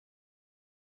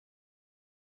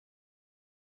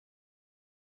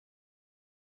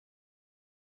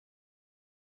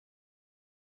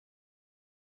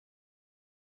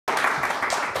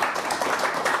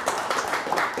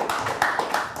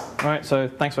Right, so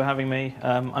thanks for having me.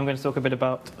 I'm going to talk a bit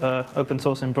about open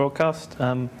source in broadcast.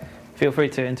 Feel free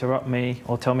to interrupt me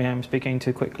or tell me I'm speaking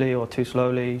too quickly or too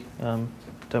slowly.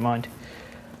 Don't mind.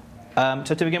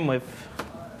 So to begin with,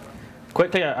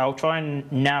 quickly, I'll try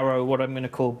and narrow what I'm going to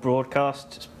call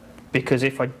broadcast, because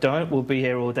if I don't, we'll be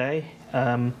here all day.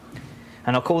 And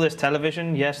I'll call this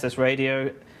television. Yes, there's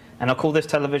radio. And I'll call this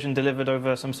television delivered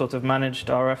over some sort of managed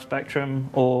RF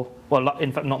spectrum, or, well,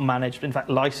 in fact, not managed, in fact,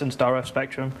 licensed RF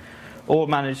spectrum, or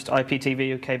managed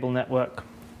IPTV or cable network.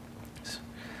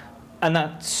 And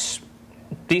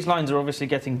these lines are obviously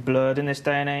getting blurred in this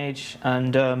day and age.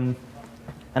 And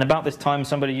about this time,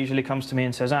 somebody usually comes to me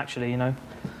and says, actually, you know,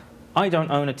 I don't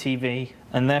own a TV,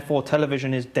 and therefore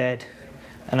television is dead.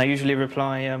 And I usually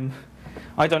reply,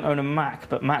 I don't own a Mac,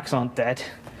 but Macs aren't dead.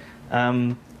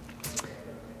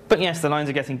 But yes, the lines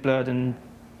are getting blurred, and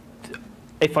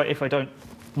if I don't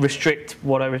restrict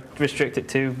what I restrict it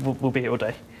to, we'll be here all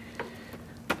day.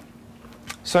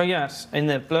 So yes, in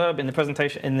the blurb, in the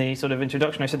presentation, in the sort of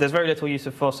introduction, I said there's very little use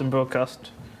of FOSS in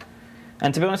broadcast.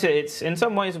 And to be honest, it's in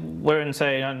some ways we're in,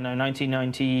 say, I don't know,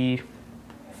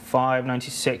 1995,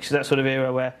 96, that sort of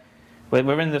era where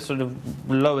we're in the sort of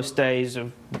lowest days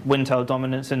of Wintel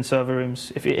dominance in server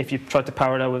rooms, if you try to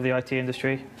parallel with the IT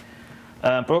industry.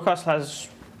 Broadcast has,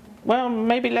 well,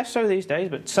 maybe less so these days,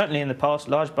 but certainly in the past,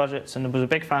 large budgets, and was a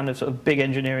big fan of sort of big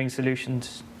engineering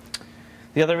solutions.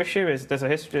 The other issue is there's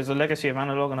a legacy of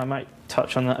analog, and I might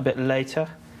touch on that a bit later.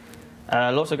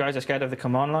 Lots of guys are scared of the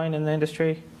command line in the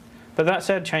industry. But that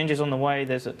said, change is on the way.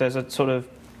 There's a sort of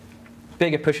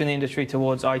bigger push in the industry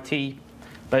towards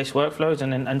IT-based workflows,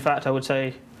 and in fact, I would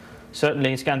say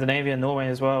certainly in Scandinavia, Norway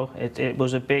as well, it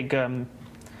was a big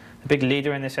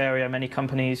leader in this area. Many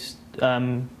companies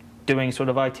doing sort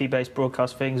of IT-based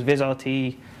broadcast things.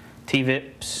 VizRT,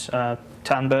 TVips,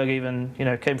 Tandberg even, you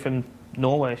know, came from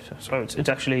Norway. So it's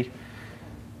actually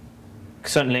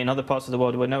certainly in other parts of the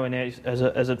world we're nowhere near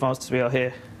as advanced as we are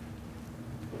here.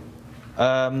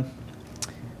 On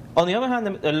the other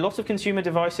hand, a lot of consumer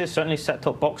devices, certainly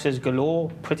set-top boxes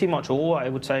galore, pretty much all, I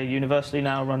would say, universally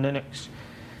now run Linux,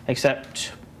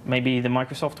 except maybe the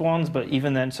Microsoft ones. But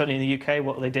even then, certainly in the UK,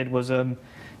 what they did was the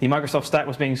Microsoft stack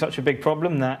was being such a big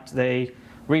problem that they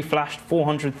reflashed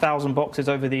 400,000 boxes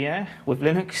over the air with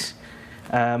Linux.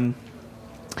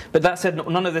 But that said,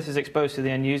 none of this is exposed to the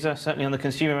end user. Certainly on the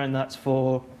consumer end, that's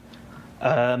for,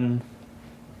 I'm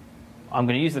going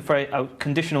to use the phrase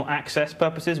conditional access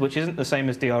purposes, which isn't the same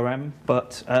as DRM,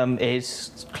 but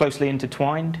is closely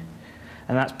intertwined.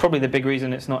 And that's probably the big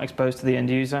reason it's not exposed to the end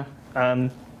user.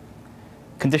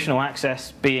 Conditional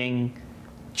access being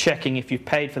checking if you've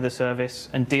paid for the service,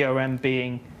 and DRM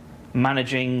being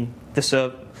managing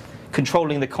the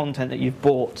controlling the content that you've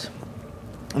bought.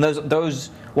 And those,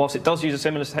 whilst it does use a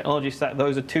similar technology stack,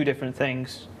 those are two different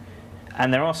things.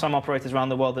 And there are some operators around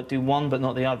the world that do one but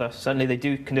not the other. Certainly they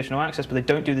do conditional access, but they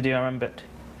don't do the DRM bit.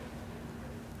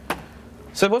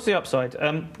 So what's the upside?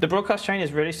 The broadcast chain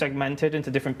is really segmented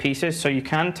into different pieces, so you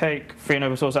can take free and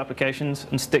open source applications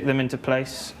and stick them into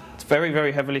place. It's very,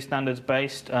 very heavily standards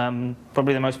based.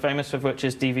 Probably the most famous of which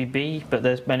is DVB, but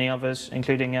there's many others,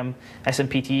 including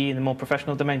SMPTE in the more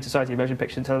professional domain, Society of Motion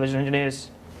Picture and Television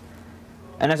Engineers.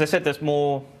 And as I said, there's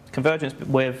more convergence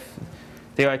with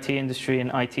the IT industry and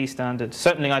IT standards.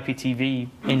 Certainly IPTV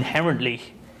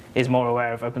inherently is more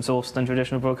aware of open source than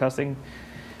traditional broadcasting.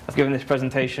 I've given this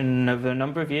presentation over a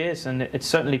number of years, and it's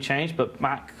certainly changed, but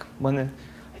back when I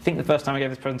think the first time I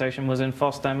gave this presentation was in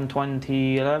FOSDEM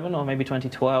 2011 or maybe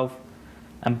 2012.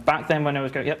 And back then when I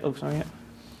was going, yep, oh, sorry, yep.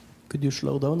 Could you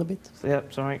slow down a bit?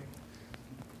 Yep, sorry.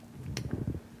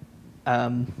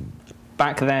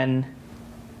 Back then,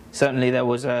 certainly there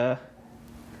was a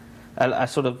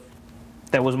sort of,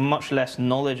 there was much less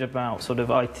knowledge about sort of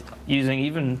IT, using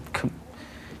even,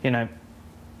 you know,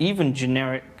 even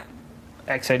generic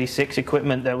x86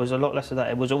 equipment. There was a lot less of that.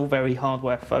 It was all very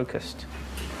hardware focused.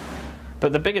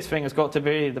 But the biggest thing has got to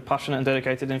be the passionate and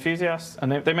dedicated enthusiasts,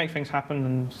 and they make things happen,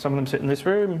 and some of them sit in this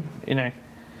room, you know,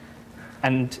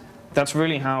 and that's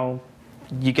really how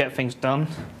you get things done.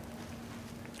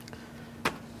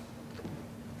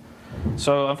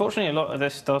 So unfortunately, a lot of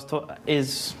this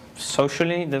is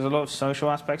socially. There's a lot of social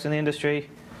aspects in the industry.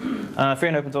 Free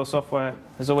and open source software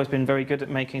has always been very good at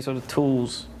making sort of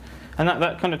tools, and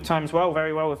that kind of times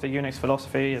very well with the Unix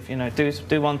philosophy of, you know,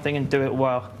 do one thing and do it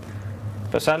well.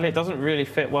 But sadly, it doesn't really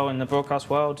fit well in the broadcast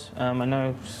world. I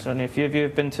know certainly a few of you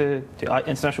have been to the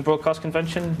International Broadcast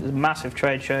Convention. It's a massive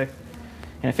trade show. You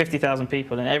know, 50,000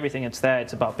 people, and everything that's there,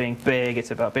 it's about being big,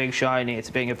 it's about being shiny, it's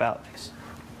being about this.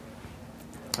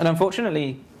 And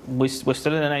unfortunately, we're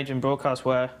still in an age in broadcast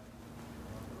where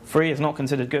free is not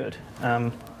considered good.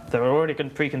 there are already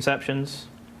preconceptions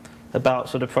about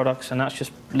sort of products, and that's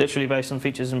just literally based on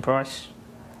features and price.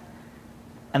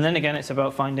 And then again, it's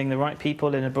about finding the right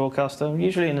people in a broadcaster,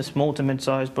 usually in a small to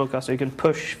mid-sized broadcaster who can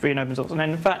push free and open source. And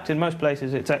in fact, in most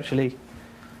places, it's actually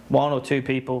 1 or 2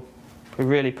 people who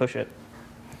really push it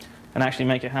and actually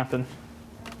make it happen.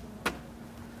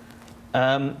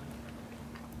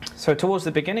 So towards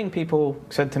the beginning, people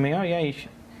said to me, "Oh yeah,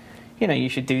 you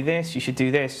should do this, you should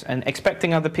do this," and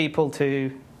expecting other people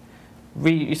to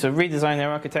redesign their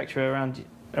architecture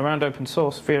around open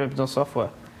source, free open source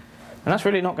software. And that's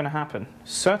really not going to happen.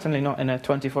 Certainly not in a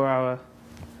 24-hour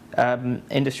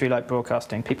industry like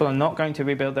broadcasting. People are not going to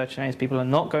rebuild their chains. People are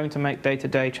not going to make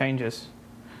day-to-day changes.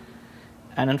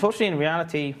 And unfortunately, in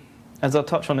reality, as I'll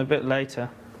touch on a bit later,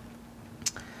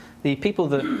 the people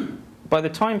that, by the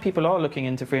time people are looking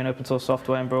into free and open source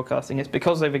software and broadcasting, it's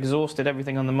because they've exhausted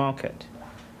everything on the market.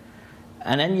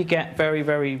 And then you get very,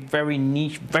 very, very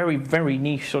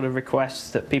niche sort of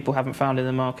requests that people haven't found in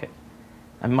the market.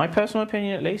 And my personal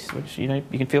opinion, at least, which you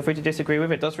can feel free to disagree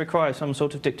with, it does require some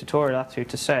sort of dictatorial attitude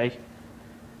to say,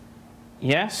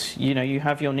 yes, you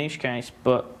have your niche case,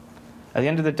 but at the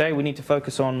end of the day, we need to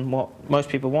focus on what most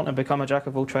people want and become a jack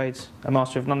of all trades, a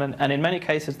master of none. And in many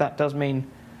cases, that does mean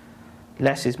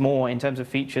less is more in terms of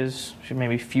features,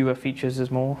 maybe fewer features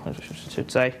is more, I should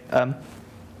say.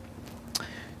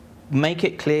 Make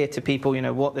it clear to people,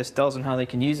 what this does and how they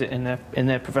can use it in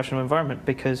their professional environment,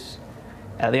 because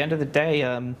at the end of the day,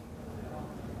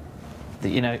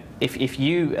 if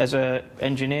you as an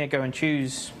engineer go and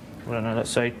choose, I don't know, let's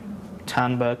say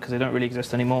Tandberg, because they don't really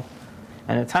exist anymore,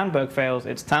 and if Tandberg fails,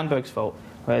 it's Tandberg's fault.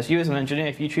 Whereas you as an engineer,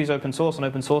 if you choose open source and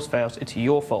open source fails, it's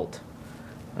your fault.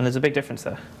 And there's a big difference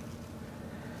there.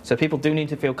 So people do need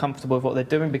to feel comfortable with what they're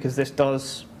doing, because this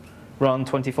does run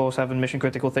 24/7 mission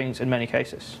critical things in many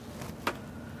cases.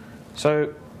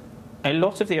 So a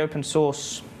lot of the open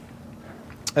source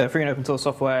free and open source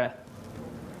software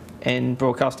in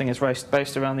broadcasting is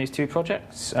based around these 2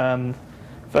 projects.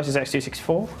 First is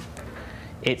X264.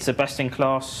 It's a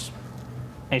best-in-class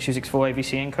H.264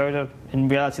 AVC encoder. In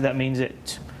reality, that means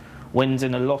it wins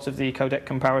in a lot of the codec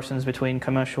comparisons between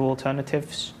commercial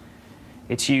alternatives.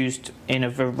 It's used in a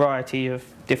variety of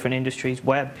different industries.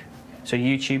 Web, so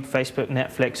YouTube, Facebook,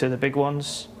 Netflix are the big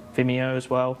ones. Vimeo as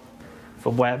well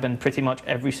for web, and pretty much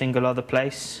every single other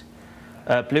place.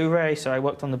 Blu-ray, so I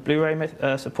worked on the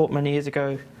Blu-ray support many years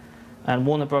ago, and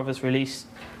Warner Brothers released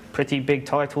pretty big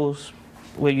titles.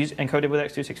 We're encoded with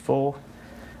X264.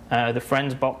 The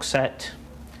Friends box set,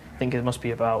 I think it must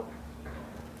be about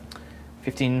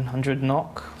 1,500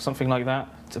 NOK, something like that.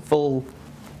 It's a full,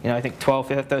 I think 12,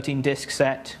 13 disc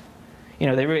set.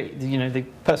 They really, the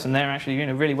person there actually,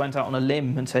 really went out on a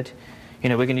limb and said,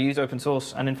 we're going to use open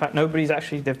source. And in fact,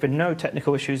 there've been no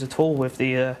technical issues at all with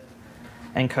the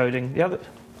encoding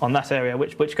on that area,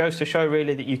 which goes to show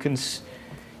really that you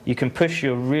can push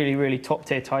your really, really top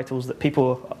tier titles that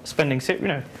people are spending,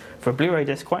 for a Blu-ray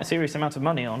disc, quite a serious amount of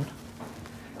money on,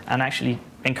 and actually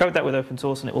encode that with open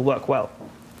source, and it will work well.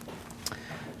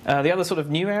 The other sort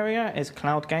of new area is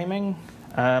cloud gaming.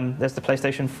 There's the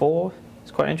PlayStation 4.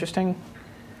 It's quite interesting.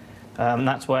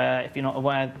 That's where, if you're not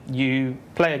aware, you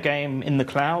play a game in the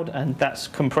cloud, and that's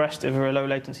compressed over a low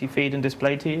latency feed and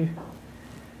displayed to you.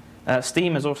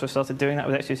 Steam has also started doing that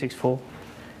with X264,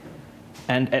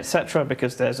 and etc.,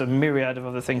 because there's a myriad of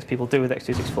other things people do with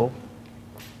X264.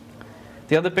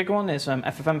 The other big one is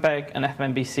FFmpeg and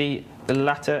FFmbc, the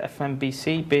latter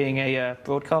FFmbc being a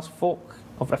broadcast fork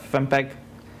of FFmpeg.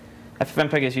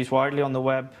 FFmpeg is used widely on the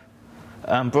web.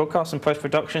 Broadcast and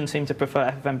post-production seem to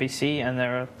prefer FFmbc, and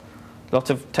there are a lot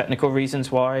of technical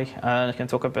reasons why. I can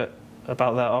talk a bit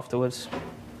about that afterwards.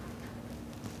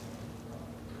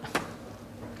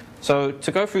 So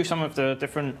to go through some of the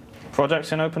different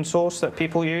projects in open source that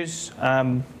people use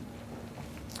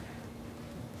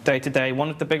day to day, one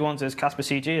of the big ones is Casper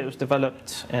CG. It was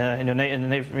developed in the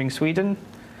neighboring Sweden.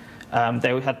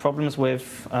 They had problems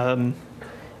with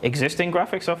existing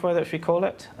graphics software, that we call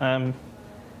it.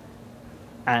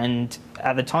 And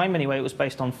at the time, anyway, it was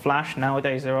based on Flash.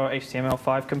 Nowadays, there are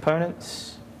HTML5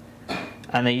 components,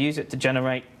 and they use it to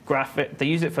generate graphic. They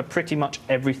use it for pretty much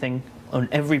everything on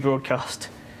every broadcast.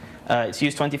 It's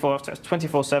used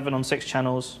 24/7 on 6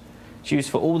 channels. It's used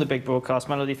for all the big broadcasts: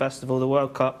 Melody Festival, the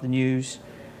World Cup, the news,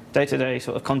 day-to-day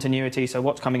sort of continuity. So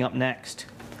what's coming up next?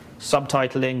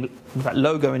 Subtitling, in fact,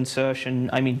 logo insertion.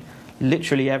 I mean,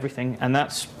 literally everything, and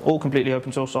that's all completely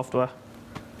open source software.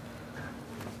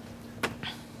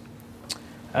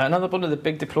 Another one of the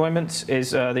big deployments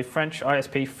is the French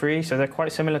ISP3, so they're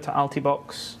quite similar to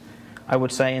Altibox, I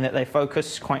would say, in that they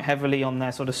focus quite heavily on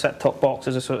their sort of set-top box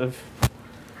as a sort of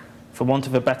for want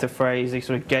of a better phrase, the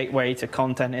sort of gateway to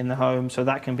content in the home. So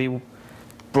that can be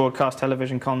broadcast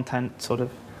television content, sort of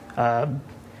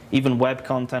even web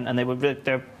content, and they're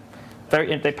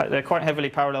quite heavily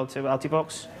parallel to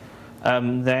Altibox.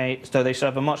 They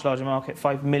serve a much larger market,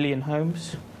 5 million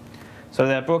homes. So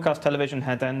they're broadcast television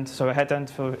head end. So a head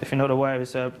end, if you're not aware,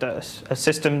 is a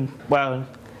system, well,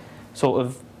 sort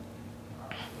of,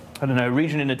 I don't know, a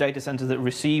region in a data center that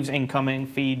receives incoming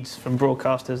feeds from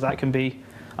broadcasters. That can be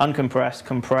uncompressed,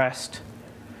 compressed,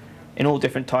 in all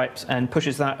different types, and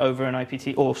pushes that over an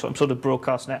IPT or some sort of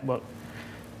broadcast network.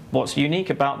 What's unique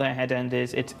about their head end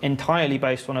is it's entirely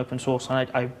based on open source,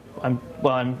 and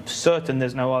I'm certain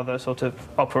there's no other sort of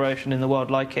operation in the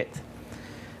world like it.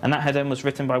 And that head end was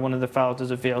written by one of the founders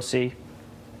of VLC.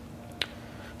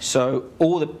 So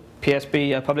all the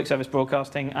PSB, public service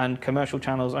broadcasting, and commercial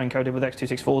channels are encoded with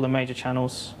x264, the major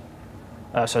channels.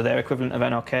 So their equivalent of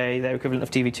NRK, their equivalent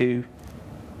of TV2,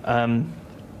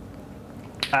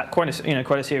 at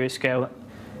quite a serious scale.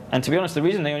 And to be honest, the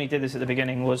reason they only did this at the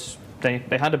beginning was they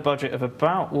had a budget of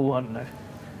about, I don't know,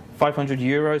 500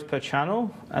 euros per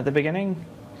channel at the beginning,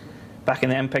 back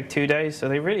in the MPEG 2 days. So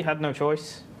they really had no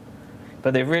choice.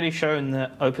 But they've really shown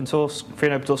that open source, free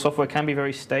and open source software can be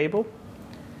very stable,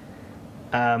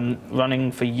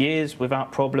 running for years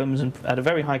without problems and at a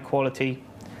very high quality.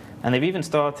 And they've even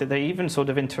started, they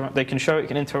can show it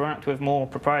can interact with more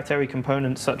proprietary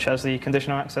components such as the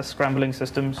conditional access scrambling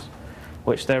systems,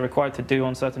 which they're required to do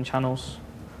on certain channels.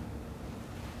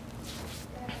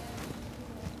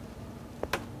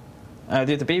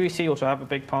 The BBC also have a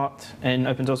big part in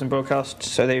open source and broadcast.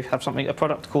 So they have a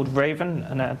product called Raven,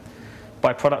 and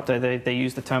by product they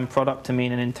use the term product to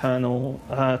mean an internal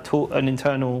tool, an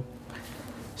internal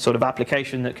sort of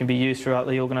application that can be used throughout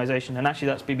the organization. And actually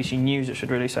that's BBC News, it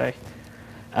should really say.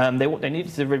 They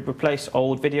needed to replace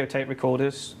old videotape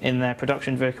recorders in their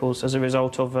production vehicles as a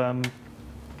result of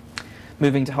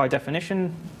moving to high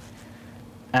definition.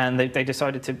 And they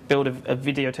decided to build a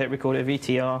videotape recorder,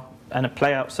 VTR, and a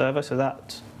playout server. So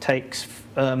that takes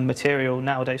material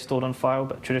nowadays stored on file,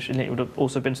 but traditionally it would have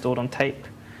also been stored on tape,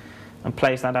 and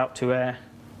plays that out to air.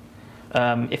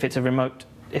 If it's a remote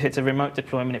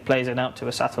deployment, it plays it out to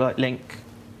a satellite link.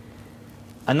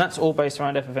 And that's all based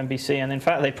around FFmpeg. And in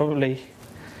fact, they probably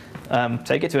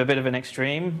take it to a bit of an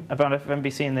extreme about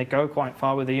FFmpeg, and they go quite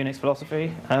far with the Unix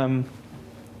philosophy.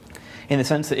 In the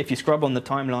sense that if you scrub on the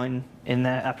timeline in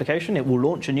their application, it will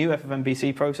launch a new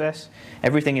FFmpeg process.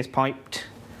 Everything is piped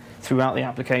throughout the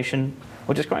application,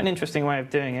 which is quite an interesting way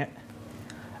of doing it.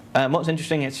 What's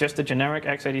interesting, it's just a generic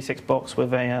x86 box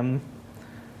with a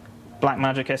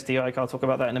Blackmagic SDI. I'll talk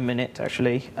about that in a minute,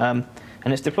 actually. And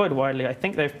it's deployed widely. I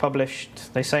think they've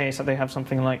published, they say that they have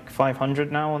something like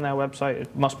 500 now on their website.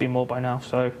 It must be more by now.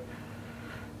 So,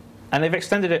 and they've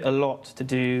extended it a lot to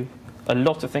do a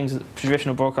lot of things that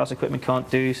traditional broadcast equipment can't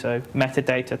do. So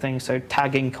metadata things, so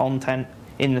tagging content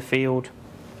in the field,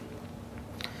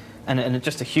 and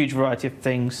just a huge variety of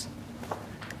things.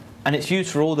 And it's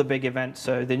used for all the big events.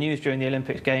 So the news during the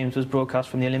Olympic Games was broadcast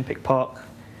from the Olympic Park.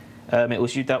 That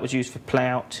was used for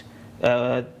playout.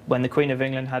 When the Queen of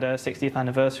England had her 60th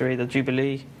anniversary, the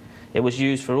Jubilee, it was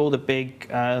used for all the big.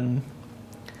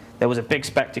 There was a big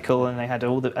spectacle, and they had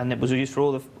and it was used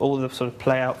for all the sort of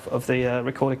playout of the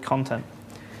recorded content.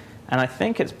 And I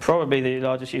think it's probably the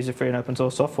largest use of free and open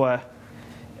source software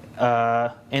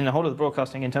in the whole of the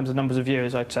broadcasting in terms of numbers of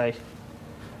viewers. I'd say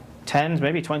tens,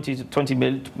 maybe 20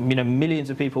 millions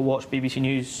of people watch BBC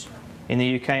News in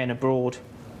the UK and abroad.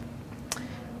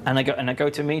 And I go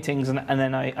to meetings, and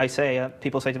then I say,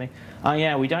 people say to me, "Oh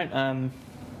yeah, we don't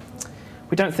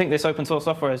think this open source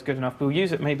software is good enough. We'll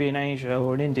use it maybe in Asia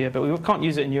or in India, but we can't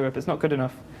use it in Europe. It's not good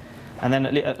enough." And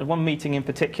then at one meeting in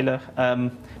particular,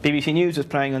 BBC News was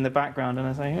playing in the background, and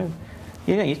I say, "Oh,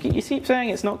 you keep saying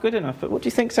it's not good enough, but what do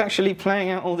you think's actually playing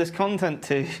out all this content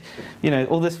to,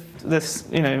 all this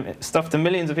stuff to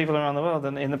millions of people around the world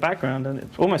and in the background?" And it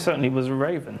almost certainly was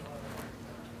Raven.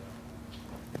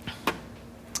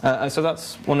 So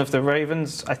that's one of the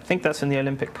Ravens. I think that's in the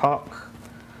Olympic Park.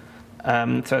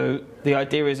 So the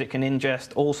idea is it can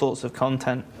ingest all sorts of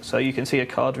content. So you can see a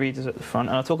card readers at the front.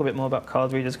 And I'll talk a bit more about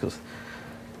card readers, because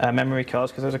memory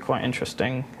cards, because those are quite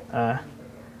interesting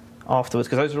afterwards,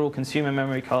 because those are all consumer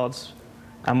memory cards.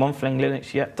 And one thing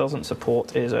Linux yet doesn't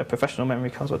support is professional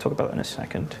memory cards. I'll talk about that in a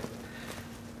second.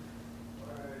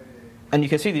 And you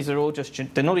can see these are all just,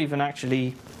 they're not even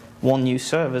actually one-use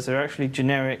servers. They're actually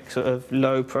generic sort of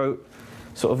low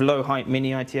height mini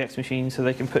ITX machines, so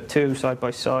they can put two side by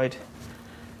side.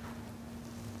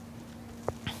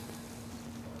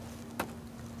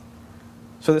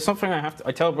 So there's something I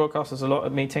tell broadcasters a lot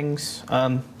at meetings.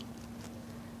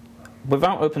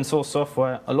 without open source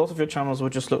software, a lot of your channels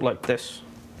would just look like this.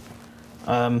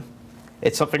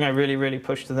 It's something I really, really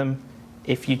push to them.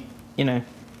 If you know,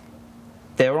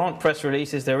 there aren't press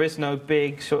releases, there is no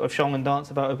big sort of song and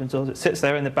dance about open source. It sits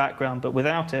there in the background, but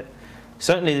without it,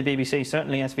 certainly the BBC,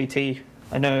 certainly SVT,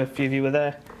 I know a few of you were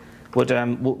there,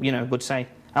 would say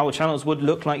our channels would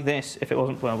look like this if it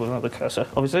wasn't, well, without the cursor,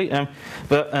 obviously,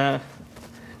 but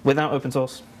without open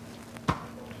source.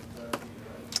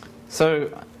 So,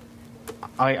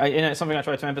 it's something I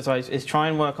try to emphasize is try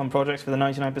and work on projects for the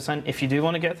 99%. If you do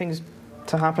want to get things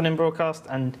to happen in broadcast,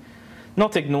 and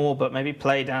not ignore, but maybe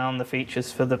play down the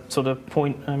features for the sort of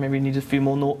maybe need a few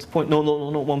more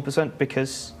 0.0001%,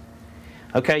 because,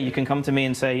 okay, you can come to me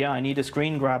and say, yeah, I need a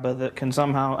screen grabber that can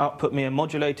somehow output me a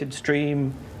modulated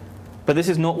stream, but this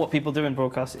is not what people do in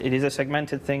broadcast. It is a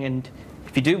segmented thing, and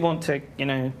if you do want to,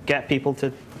 get people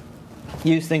to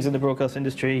use things in the broadcast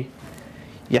industry,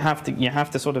 you have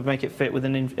to sort of make it fit with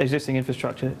an existing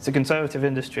infrastructure. It's a conservative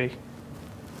industry.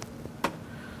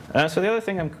 So the other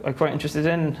thing I'm quite interested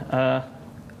in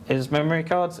is memory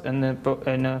cards, and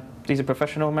these are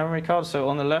professional memory cards. So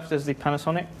on the left is the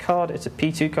Panasonic card. It's a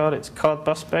P2 card. It's card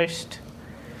bus based,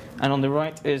 and on the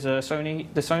right is the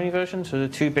Sony version. So the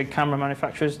two big camera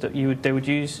manufacturers that they would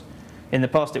use. In the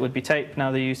past, it would be tape.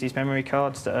 Now they use these memory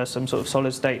cards that are some sort of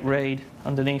solid state RAID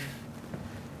underneath,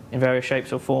 in various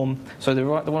shapes or form. So the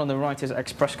one on the right is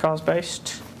Express cards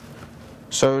based.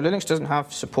 So Linux doesn't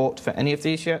have support for any of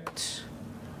these yet.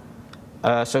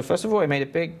 So first of all, I made a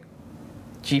big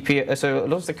GPR. So a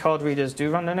lot of the card readers do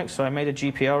run Linux, so I made a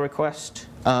GPR request,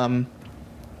 and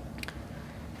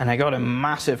I got a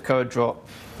massive code drop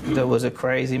that was a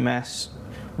crazy mess.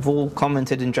 We've all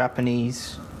commented in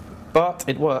Japanese, but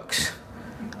it works.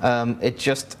 It's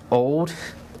just old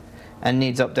and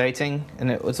needs updating,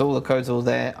 and all the code's all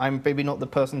there. I'm maybe not the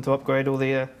person to upgrade all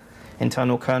the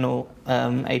internal kernel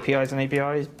APIs and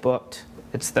APIs, but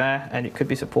it's there and it could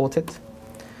be supported.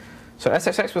 So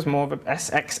SXX was more of a I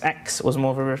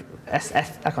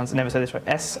can't never say this right.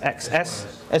 SXS,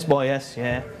 SYS,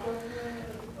 yeah.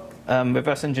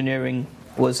 Reverse engineering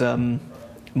was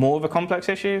more of a complex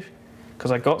issue,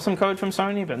 because I got some code from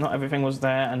Sony, but not everything was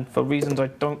there, and for reasons I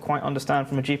don't quite understand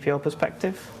from a GPL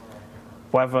perspective,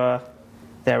 whether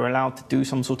they're allowed to do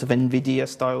some sort of NVIDIA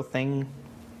style thing.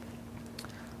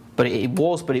 But it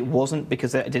wasn't,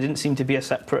 because there didn't seem to be a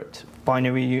separate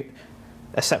binary,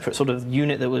 a separate sort of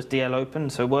unit that was DL open.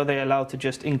 So were they allowed to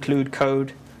just include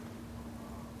code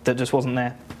that just wasn't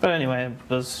there? But anyway,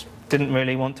 didn't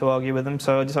really want to argue with them,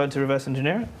 so I decided to reverse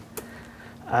engineer it.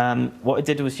 What I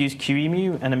did was use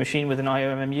QEMU and a machine with an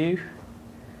IOMMU.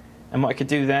 And what I could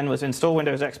do then was install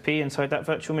Windows XP inside that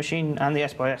virtual machine and the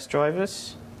SYS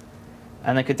drivers.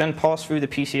 And they could then pass through the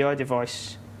PCI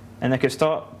device, and they could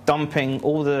start dumping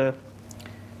all the.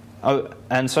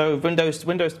 And so Windows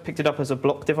picked it up as a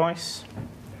block device,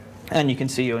 and you can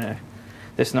see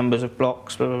this numbers of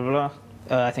blocks, blah blah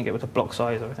blah. I think it was a block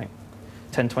size,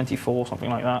 1024, something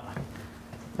like that.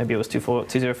 Maybe it was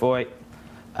 2048.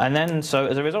 And then, so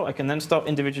as a result, I can then start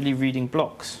individually reading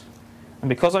blocks. And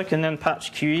because I can then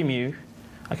patch QEMU,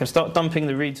 I can start dumping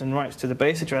the reads and writes to the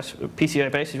base address,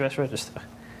 PCI base address register,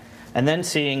 and then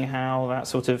seeing how that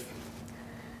sort of,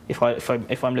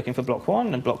 if I'm looking for block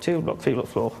 1 and block 2, block 3, block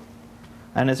 4.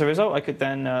 And as a result, I could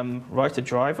then write a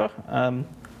driver.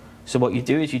 So what you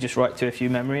do is you just write to a few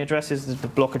memory addresses, the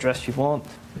block address you want,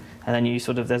 and then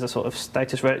there's a sort of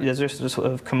status, there's just a sort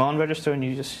of command register, and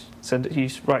you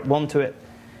write 1 to it.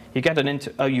 You get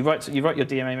you write your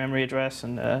DMA memory address,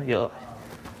 and I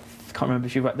can't remember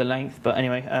if you write the length, but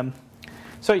anyway. And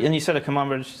you set a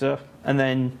command register, and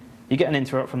then you get an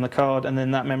interrupt from the card, and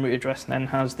then that memory address then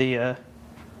has the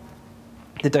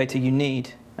data you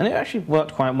need. And it actually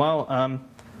worked quite well.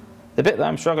 The bit that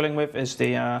I'm struggling with is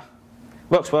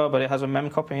works well, but it has a mem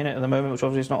copy in it at the moment, which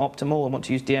obviously is not optimal. I want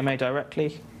to use DMA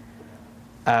directly.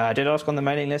 I did ask on the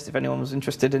mailing list if anyone was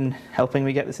interested in helping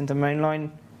me get this into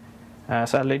mainline.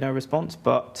 Sadly, no response,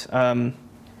 but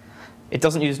it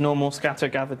doesn't use normal scatter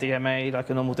gather DMA like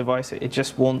a normal device. It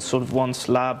just wants sort of one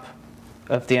slab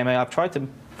of DMA. I've tried to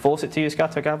force it to use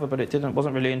scatter gather, but it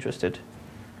wasn't really interested.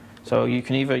 So you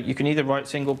can either write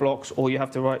single blocks, or you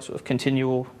have to write sort of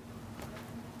continual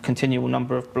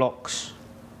number of blocks.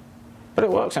 But it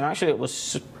works, and actually it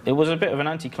was a bit of an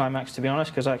anticlimax, to be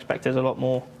honest, because I expected a lot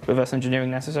more reverse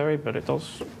engineering necessary, but it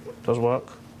does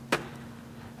work.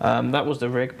 That was the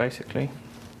rig, basically.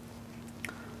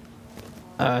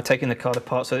 Taking the card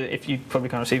apart, so if you probably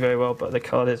can't see very well, but the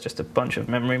card is just a bunch of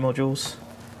memory modules.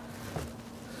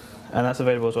 And that's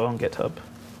available as well on GitHub.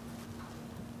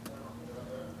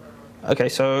 Okay,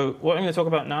 so what I'm going to talk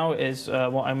about now is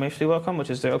what I mostly work on, which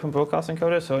is the open broadcast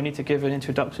encoder. So I need to give an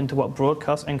introduction to what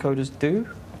broadcast encoders do.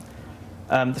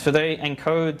 So they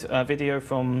encode video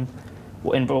from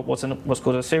what's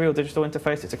called a serial digital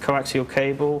interface. It's a coaxial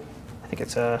cable. I think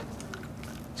it's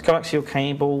coaxial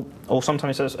cable, or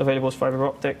sometimes it's available as fiber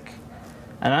optic.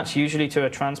 And that's usually to a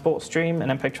transport stream,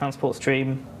 an MPEG transport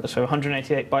stream, so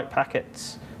 188 byte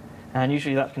packets. And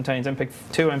usually that contains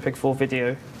MPEG-2 and MPEG-4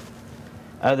 video.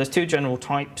 There's two general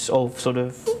types of sort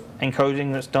of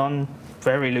encoding that's done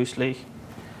very loosely.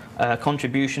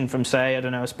 Contribution from, say, I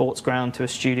don't know, a sports ground to a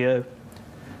studio,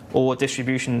 or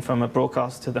distribution from a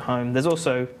broadcast to the home. There's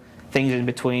also things in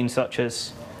between, such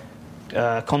as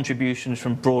contributions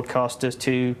from broadcasters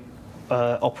to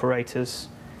operators,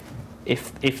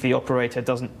 if the operator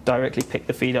doesn't directly pick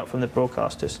the feed up from the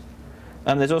broadcasters.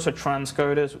 There's also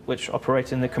transcoders, which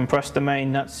operate in the compressed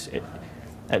domain. That's it.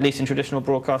 At least in traditional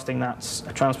broadcasting, that's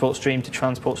a transport stream to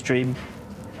transport stream.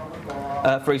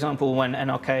 For example, when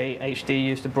NRK HD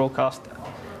used to broadcast,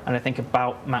 and I think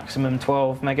about maximum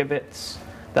 12 megabits,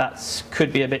 that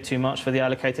could be a bit too much for the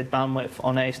allocated bandwidth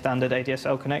on a standard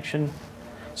ADSL connection.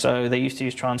 So they used to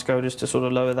use transcoders to sort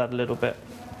of lower that a little bit.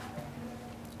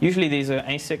 Usually these are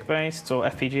ASIC-based or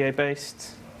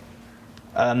FPGA-based.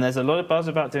 There's a lot of buzz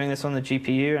about doing this on the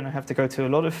GPU, and I have to go to a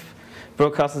lot of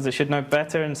broadcasters that should know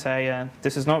better and say,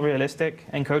 this is not realistic.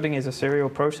 Encoding is a serial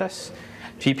process.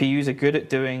 GPUs are good at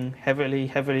doing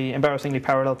heavily, embarrassingly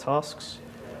parallel tasks.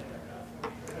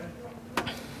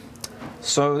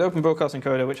 So the Open Broadcast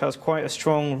Encoder, which has quite a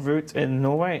strong root in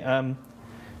Norway,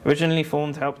 originally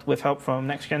formed with help from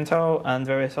NextGenTel and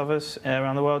various others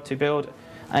around the world to build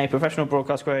a professional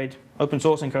broadcast-grade open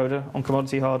source encoder on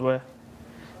commodity hardware.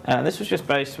 This was just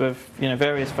based with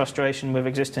various frustration with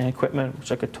existing equipment,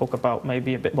 which I could talk about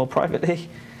maybe a bit more privately,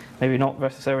 maybe not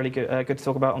necessarily good to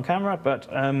talk about on camera. But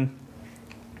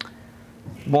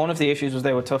one of the issues was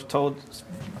they were told,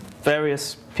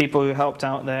 various people who helped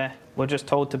out there were just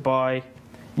told to buy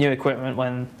new equipment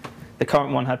when the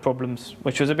current one had problems,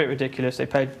 which was a bit ridiculous. They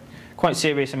paid quite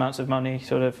serious amounts of money,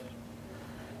 sort of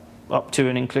up to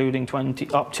and including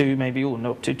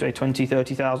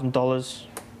 $20,000–$30,000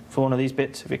 for one of these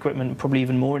bits of equipment, probably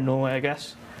even more in Norway, I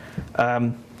guess.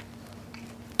 And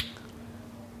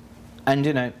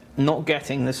not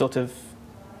getting the sort of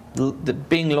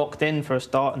being locked in for a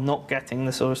start and not getting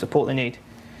the sort of support they need,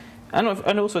 and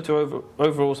also to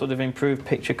overall sort of improve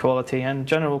picture quality and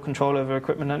general control over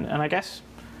equipment, and I guess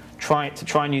try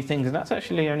new things. And that's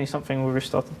actually only something we've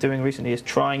started doing recently, is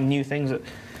trying new things that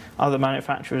other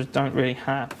manufacturers don't really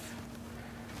have.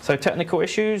 So technical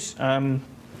issues.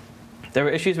 There are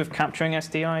issues with capturing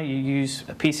SDI. You use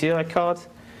a PCI card.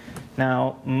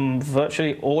 Now,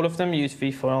 virtually all of them use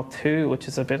V4L2, which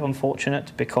is a bit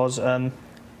unfortunate because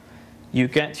you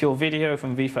get your video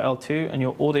from V4L2 and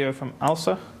your audio from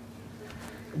ALSA.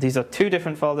 These are two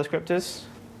different file descriptors.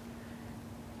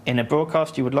 In a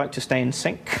broadcast, you would like to stay in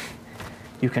sync.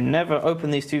 You can never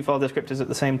open these two file descriptors at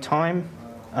the same time.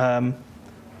 And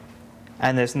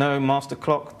there's no master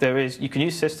clock. You can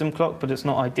use system clock, but it's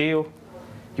not ideal.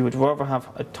 You would rather have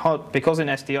because in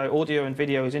SDI, audio and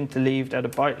video is interleaved at a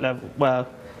byte level, well,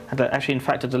 actually in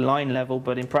fact at a line level,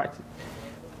 but in practice,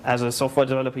 as a software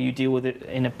developer, you deal with it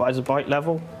as a byte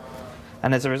level.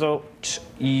 And as a result,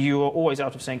 you are always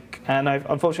out of sync. And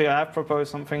unfortunately, I have proposed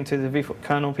something to the V4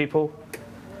 kernel people,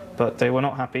 but they were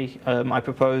not happy. I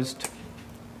proposed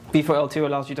V4L2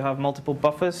 allows you to have multiple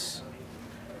buffers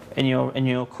in your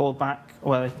callback,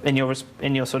 well, in your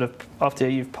sort of after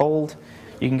you've polled.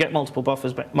 You can get multiple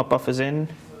buffers in,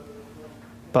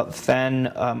 but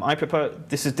then I propose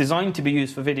this is designed to be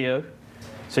used for video,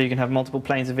 so you can have multiple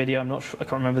planes of video. I'm not sure, I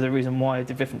can't remember the reason why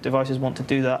the different devices want to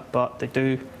do that, but they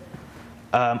do.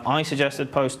 I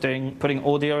suggested putting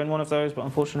audio in one of those, but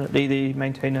unfortunately the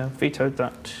maintainer vetoed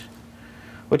that,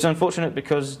 which is unfortunate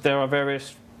because there are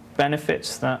various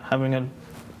benefits that having a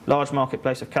large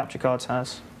marketplace of capture cards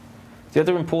has. The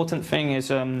other important thing is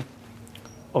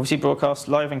obviously broadcast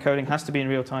live encoding has to be in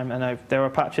real time, and there are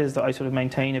patches that I sort of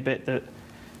maintain a bit that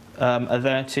are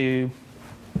there to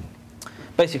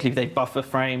basically they buffer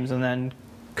frames and then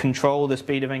control the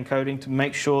speed of encoding to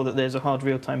make sure that there's a hard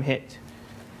real-time hit.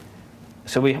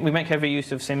 So we make heavy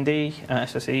use of SIMD,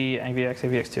 SSE, AVX,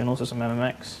 AVX2, and also some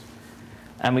MMX.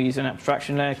 And we use an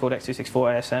abstraction layer called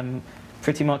X264 ASM.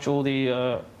 Pretty much all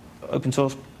the open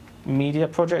source media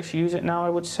projects use it now, I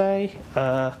would say.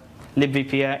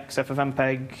 libvpx,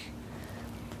 FFmpeg.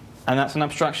 And that's an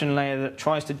abstraction layer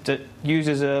that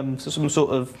uses some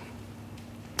sort of,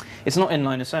 it's not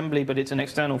inline assembly, but it's an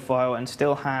external file and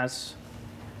still has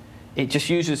it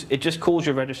just calls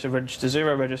your register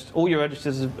 0 register. All your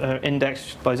registers are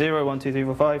indexed by 0, 1, 2, 3,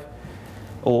 4, 5,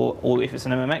 or if it's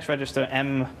an MMX register,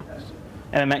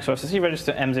 MMX or SSC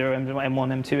register, M0, M1,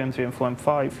 M2, M3, M4,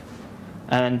 M5.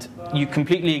 And you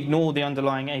completely ignore the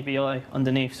underlying ABI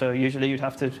underneath. So usually you'd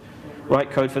have to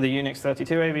write code for the Unix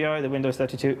 32 ABI, the Windows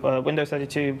 32,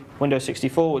 Windows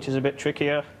 64, which is a bit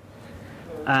trickier,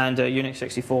 and Unix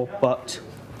 64. But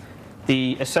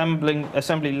the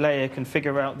assembly layer can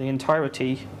figure out the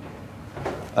entirety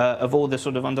of all the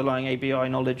sort of underlying ABI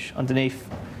knowledge underneath.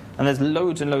 And there's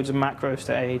loads and loads of macros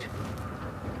to aid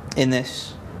in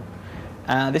this.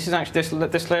 This is actually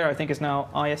this layer I think is now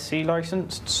ISC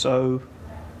licensed, so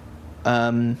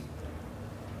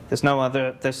there's no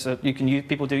other. You can use,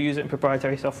 people do use it in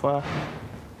proprietary software.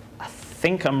 I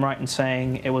think I'm right in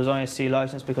saying it was ISC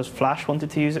licensed because Flash wanted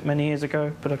to use it many years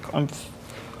ago, but I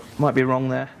might be wrong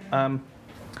there.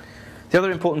 The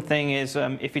other important thing is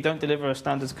if you don't deliver a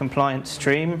standards compliant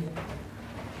stream,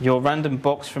 your random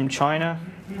box from China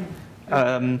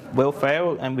will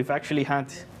fail, and we've actually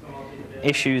had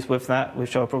issues with that,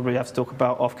 which I'll probably have to talk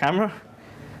about off camera,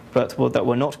 but that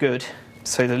were not good,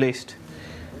 to say the least.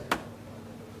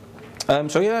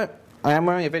 So yeah, I am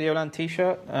wearing a Videoland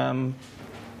t-shirt.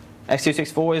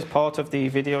 X264 is part of the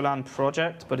Videoland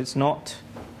project, but it's not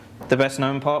the best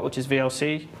known part, which is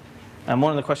VLC. And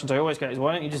one of the questions I always get is,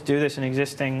 why don't you just do this in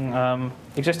existing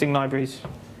libraries?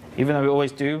 Even though we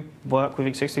always do work with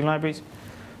existing libraries.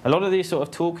 A lot of these sort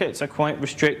of toolkits are quite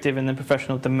restrictive in the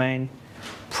professional domain.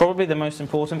 Probably the most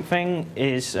important thing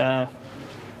is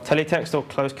teletext or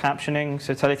closed captioning.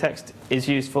 So teletext is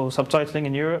used for subtitling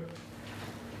in Europe.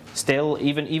 Still,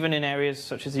 even in areas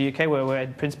such as the UK, where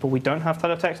in principle we don't have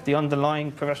teletext, the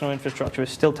underlying professional infrastructure is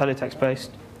still teletext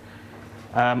based.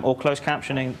 Or closed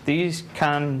captioning.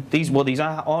 These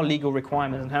are legal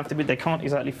requirements and have to be. They can't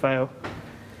exactly fail.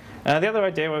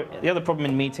 The other problem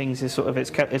in meetings is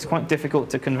it's quite difficult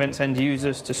to convince end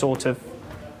users to sort of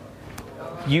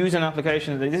use an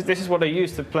application. This is what I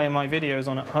use to play my videos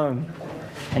on at home,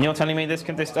 and you're telling me this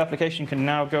application can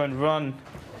now go and run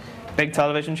big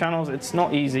television channels? It's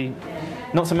not easy.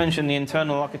 Not to mention the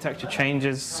internal architecture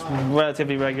changes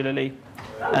relatively regularly,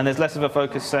 and there's less of a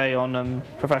focus, say, on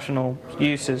professional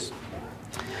uses.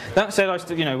 That said,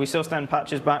 we still stand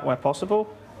patches back where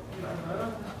possible.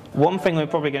 One thing we're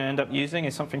probably going to end up using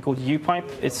is something called UPipe.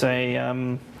 It's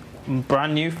a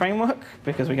brand new framework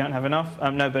because we don't have enough.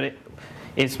 But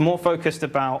it's more focused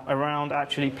around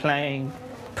actually playing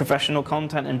professional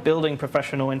content and building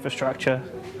professional infrastructure.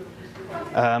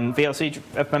 VLC,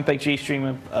 FFmpeg,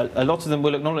 GStream, a lot of them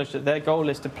will acknowledge that their goal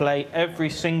is to play every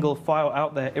single file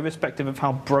out there, irrespective of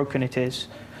how broken it is.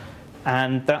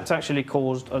 And that's actually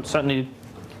caused, certainly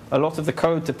a lot of the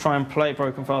code to try and play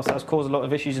broken files, that's caused a lot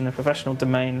of issues in the professional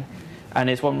domain, and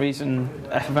it's one reason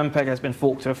FFmpeg has been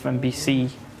forked to FFmbc.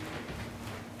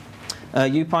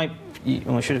 UPipe,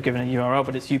 I should have given a URL,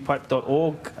 but it's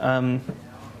upipe.org,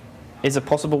 is a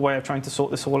possible way of trying to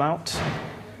sort this all out.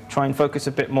 Try and focus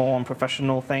a bit more on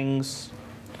professional things.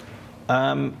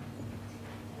 And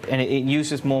it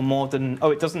uses more modern,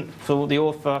 it doesn't, so the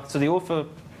author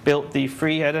built the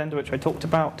free head end, which I talked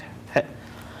about.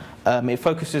 It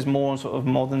focuses more on sort of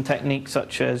modern techniques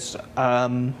such as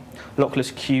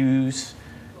lockless queues,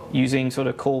 using sort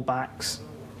of callbacks.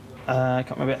 I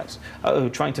can't remember.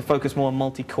 Trying to focus more on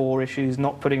multi-core issues,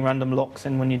 not putting random locks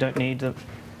in when you don't need them,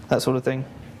 that sort of thing.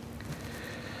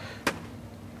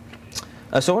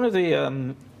 So one of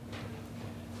the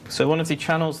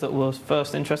channels that was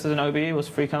first interested in OBE was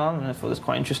FreeCanal, and I thought it was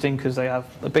quite interesting because they have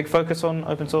a big focus on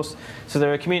open source. So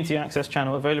they're a community access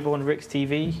channel available on Rix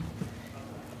TV,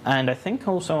 and I think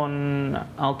also on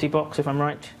Altibox, if I'm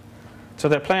right. So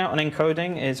their playout on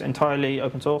encoding is entirely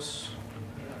open source,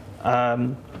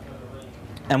 and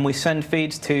we send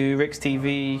feeds to Rix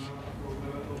TV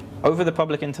over the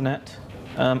public internet,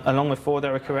 along with forward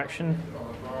error correction,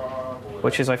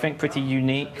 which is, I think, pretty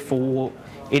unique for.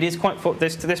 It is quite for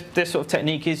this sort of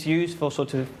technique is used for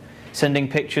sort of sending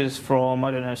pictures from,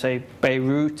 I don't know, say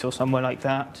Beirut or somewhere like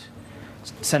that,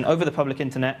 sent over the public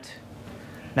internet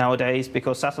nowadays,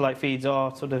 because satellite feeds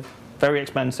are sort of very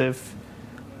expensive.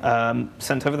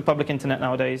 Sent over the public internet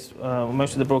nowadays.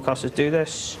 Most of the broadcasters do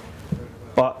this,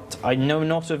 but I know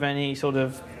not of any sort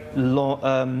of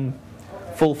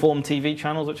full-form TV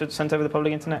channels which are sent over the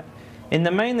public internet. In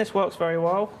the main, this works very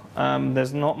well.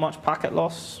 There's not much packet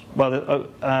loss,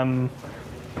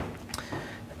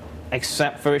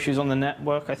 except for issues on the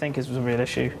network, I think is a real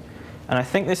issue. And I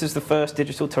think this is the first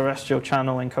digital terrestrial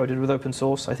channel encoded with open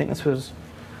source. I think this was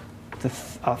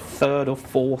our third or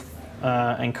fourth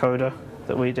encoder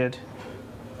that we did.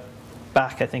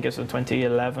 back, I think it's in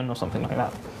 2011 or something like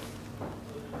that.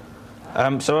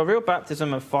 So a real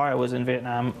baptism of fire was in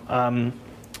Vietnam.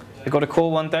 I got a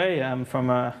call one day from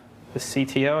the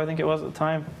CTO, I think it was at the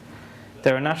time.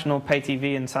 They're a national pay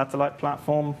TV and satellite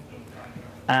platform,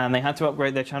 and they had to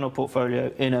upgrade their channel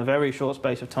portfolio in a very short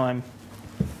space of time.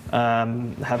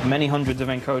 Have many hundreds of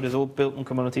encoders, all built on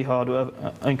commodity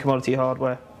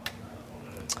hardware.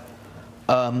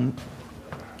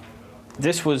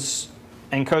 This was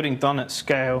encoding done at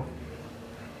scale,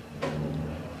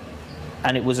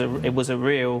 and it was a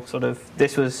real sort of,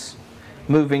 this was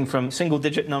moving from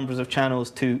single-digit numbers of channels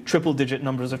to triple-digit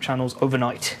numbers of channels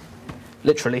overnight,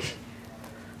 literally.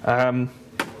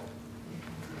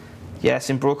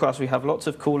 Yes, in broadcast we have lots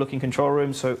of cool-looking control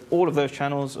rooms, so all of those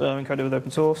channels are encoded with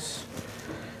open source.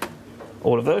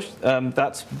 All of those.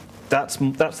 That's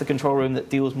the control room that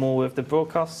deals more with the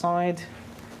broadcast side,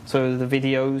 so the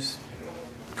videos,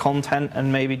 content,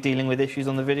 and maybe dealing with issues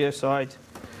on the video side.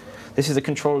 This is a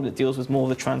control room that deals with more of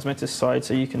the transmitter side,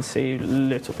 so you can see a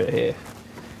little bit here.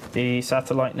 The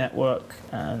satellite network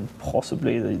and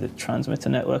possibly the transmitter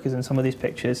network is in some of these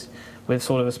pictures, with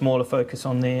sort of a smaller focus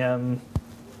on the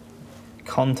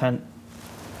content.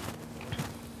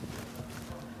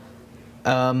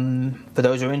 For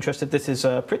those who are interested, this is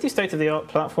a pretty state-of-the-art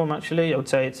platform actually. I would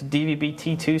say it's a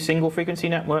DVB-T2 single frequency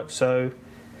network, so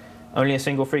only a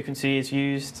single frequency is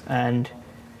used, and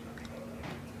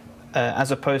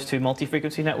as opposed to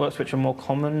multi-frequency networks, which are more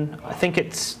common. I think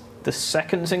it's the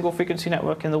second single frequency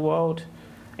network in the world.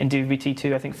 In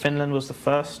DVB-T2, I think Finland was the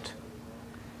first.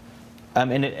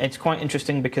 And it's quite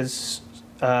interesting because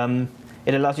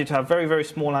it allows you to have very, very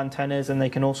small antennas, and they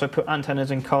can also put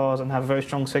antennas in cars and have very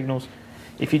strong signals.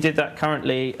 If you did that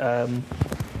currently,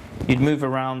 you'd move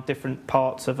around different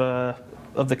parts of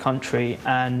the country,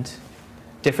 and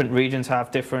different regions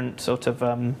have different sort of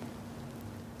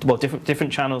well,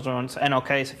 different channels are on. So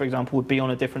NRK, for example, would be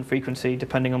on a different frequency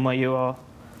depending on where you are.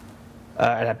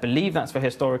 And I believe that's for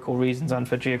historical reasons and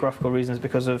for geographical reasons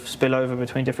because of spillover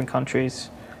between different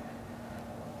countries.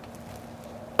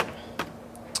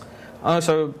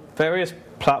 Also, various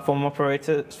platform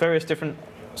operators, various different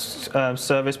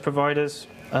service providers,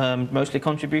 mostly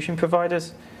contribution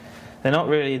providers. They're not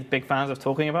really big fans of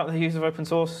talking about the use of open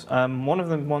source. One of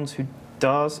the ones who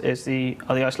does are the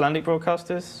Icelandic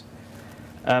broadcasters.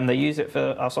 They use it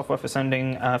for our software for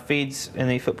sending feeds in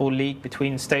the football league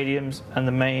between stadiums and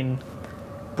the main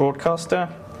broadcaster.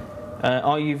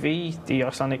 RUV, the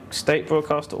Icelandic state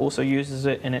broadcaster, also uses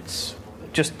it in its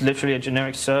just literally a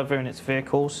generic server in its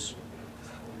vehicles.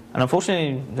 And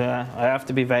unfortunately, I have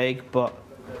to be vague, but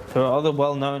there are other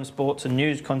well-known sports and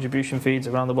news contribution feeds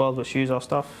around the world which use our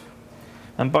stuff.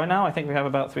 And by now, I think we have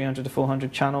about 300 to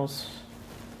 400 channels.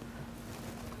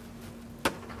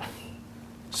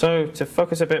 So to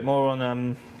focus a bit more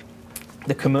on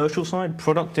the commercial side,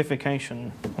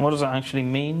 productification. What does that actually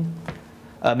mean?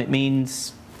 It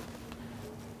means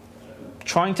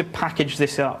trying to package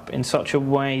this up in such a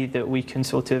way that we can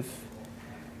sort of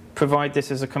provide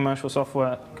this as a commercial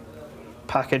software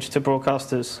package to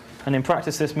broadcasters. And in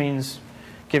practice, this means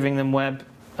giving them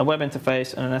a web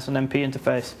interface and an SNMP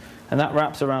interface, and that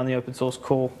wraps around the open source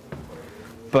core.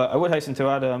 But I would hasten to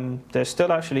add, there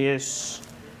still actually is,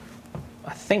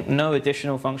 I think, no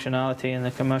additional functionality in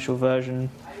the commercial version,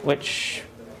 which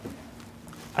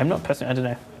I'm not personally, I don't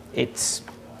know. It's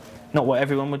not what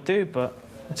everyone would do, but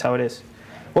that's how it is.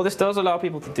 What this does allow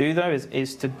people to do, though,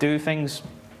 is to do things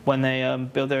when they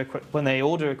when they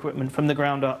order equipment from the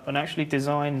ground up and actually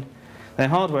design their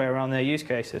hardware around their use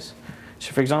cases.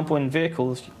 So, for example, in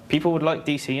vehicles, people would like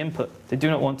DC input. They do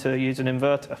not want to use an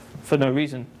inverter for no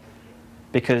reason,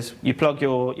 because you plug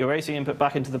your AC input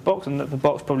back into the box, and the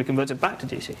box probably converts it back to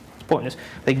DC. It's pointless.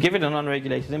 They give it an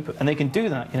unregulated input, and they can do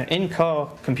that. You know,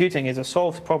 in-car computing is a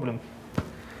solved problem.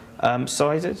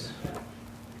 Sizes.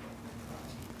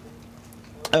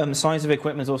 Size of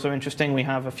equipment is also interesting. We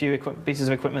have a few pieces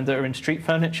of equipment that are in street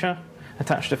furniture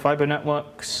attached to fiber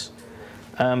networks,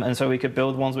 and so we could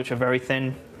build ones which are very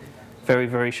thin, very,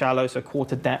 very shallow, so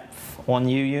quarter depth on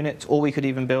U units, or we could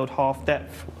even build half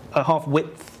depth, half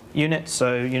width units,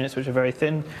 so units which are very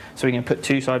thin, so we can put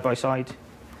two side by side.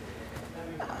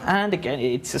 And again,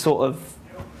 it's a sort of,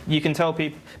 you can tell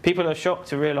people are shocked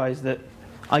to realize that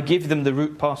I give them the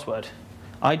root password.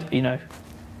 You know,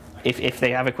 if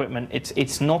they have equipment,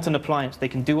 it's not an appliance. They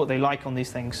can do what they like on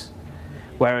these things.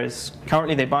 Whereas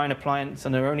currently they buy an appliance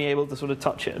and they're only able to sort of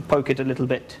touch it and poke it a little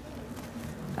bit.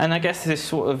 And I guess this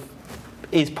sort of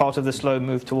is part of the slow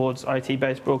move towards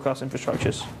IT-based broadcast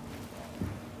infrastructures.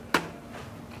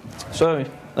 So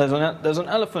there's an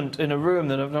elephant in a room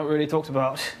that I've not really talked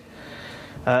about.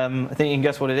 I think you can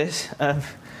guess what it is.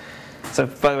 So,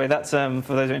 by the way, that's for those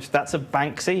who are interested, that's a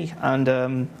Banksy,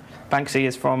 and Banksy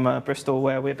is from Bristol,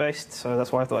 where we're based. So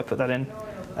that's why I thought I'd put that in.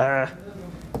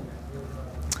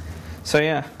 So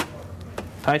yeah,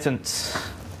 patents.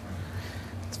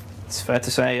 It's fair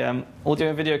to say audio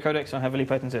and video codecs are heavily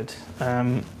patented.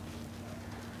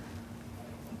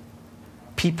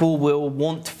 People will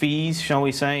want fees, shall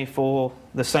we say, for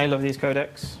the sale of these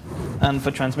codecs and for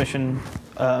transmission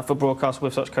for broadcast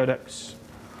with such codecs.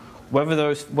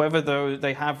 Whether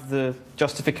they have the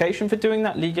justification for doing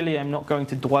that legally, I'm not going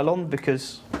to dwell on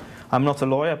because I'm not a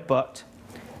lawyer, but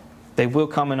they will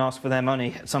come and ask for their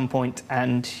money at some point,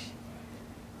 and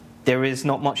there is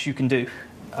not much you can do,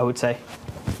 I would say.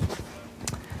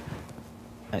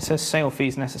 It says sale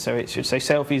fees necessary. It should say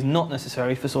sale fees not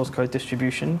necessary for source code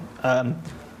distribution.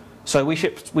 So we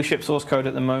ship source code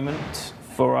at the moment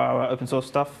for our open source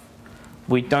stuff.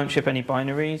 We don't ship any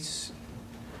binaries.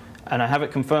 And I have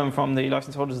it confirmed from the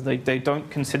license holders they don't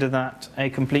consider that a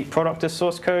complete product as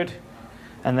source code,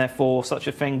 and therefore such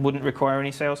a thing wouldn't require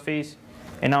any sales fees.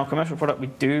 In our commercial product, we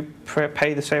do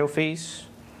pay the sale fees.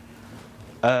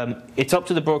 It's up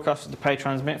to the broadcaster to pay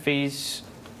transmit fees.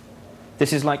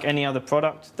 This is like any other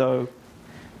product, though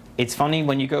it's funny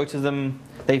when you go to them,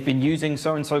 they've been using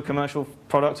so-and-so commercial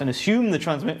product and assume the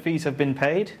transmit fees have been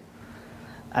paid.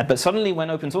 But suddenly when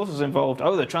open source is involved,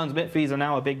 oh, the transmit fees are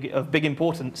now of big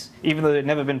importance, even though they've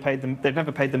never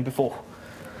paid them before.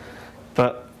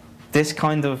 But this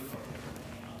kind of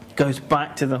goes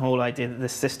back to the whole idea that the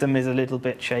system is a little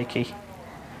bit shaky.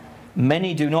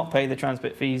 Many do not pay the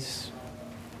transmit fees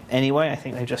anyway. I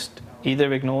think they just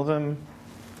either ignore them,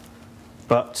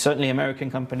 but certainly American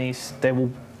companies, they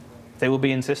will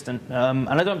be insistent. And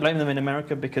I don't blame them in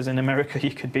America, because in America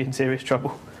you could be in serious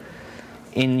trouble.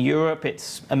 In Europe,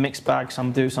 it's a mixed bag.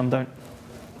 Some do, some don't.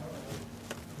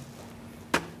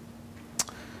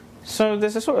 So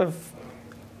there's a sort of,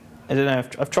 I don't know.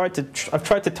 I've tried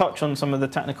to touch on some of the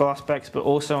technical aspects, but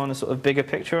also on a sort of bigger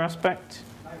picture aspect.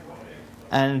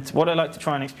 And what I like to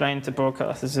try and explain to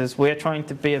broadcasters is we're trying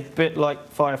to be a bit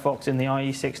like Firefox in the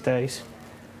IE6 days.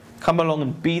 Come along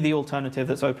and be the alternative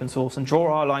that's open source and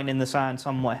draw our line in the sand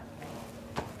somewhere.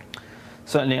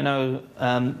 Certainly, I know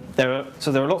there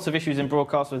are lots of issues in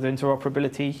broadcast with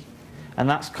interoperability, and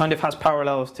that kind of has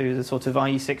parallels to the sort of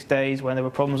IE6 days when there were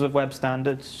problems with web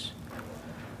standards.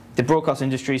 The broadcast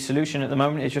industry's solution at the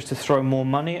moment is just to throw more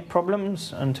money at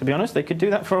problems, and to be honest, they could do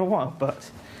that for a while,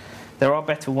 but there are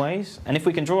better ways. And if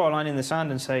we can draw our line in the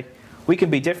sand and say, we can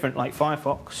be different like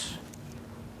Firefox,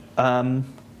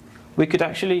 we could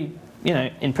actually, you know,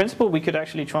 in principle, we could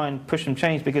actually try and push some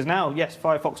change, because now, yes,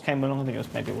 Firefox came along, I think it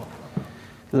was maybe what?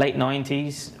 Late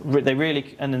 90s, they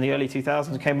really, and in the early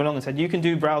 2000s came along and said, you can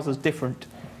do browsers different.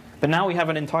 But now we have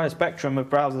an entire spectrum of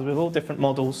browsers with all different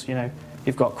models. You know,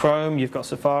 you've got Chrome, you've got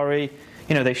Safari.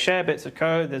 You know, they share bits of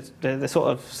code. They're sort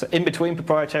of in between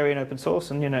proprietary and open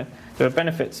source, and you know, there are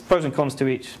benefits, pros and cons to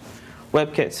each.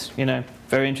 WebKit's, you know,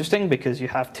 very interesting because you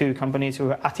have two companies who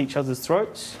are at each other's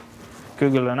throats,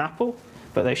 Google and Apple,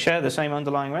 but they share the same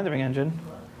underlying rendering engine.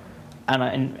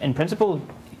 And in principle,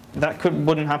 that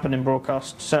wouldn't happen in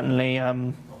broadcast. Certainly,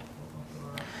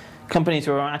 companies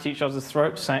who are at each other's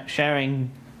throats sharing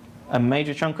a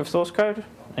major chunk of source code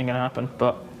ain't going to happen,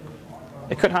 but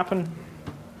it could happen.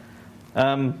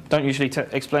 Don't usually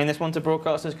explain this one to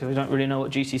broadcasters because we don't really know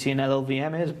what GCC and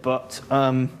LLVM is, but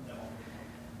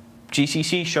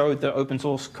GCC showed that open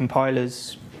source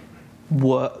compilers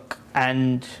work,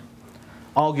 and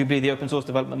arguably the open source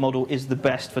development model is the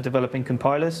best for developing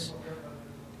compilers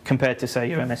compared to, say,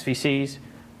 your MSVCs.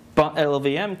 But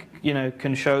LLVM, you know,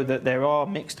 can show that there are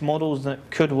mixed models that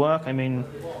could work. I mean,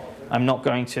 I'm not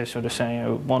going to sort of say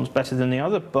one's better than the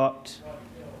other, but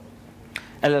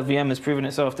LLVM has proven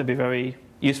itself to be very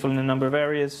useful in a number of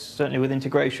areas, certainly with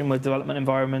integration with development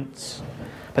environments.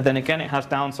 But then again, it has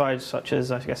downsides, such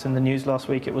as, I guess in the news last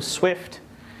week, it was Swift.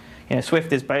 You know,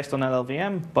 Swift is based on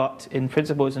LLVM, but in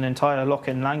principle it's an entire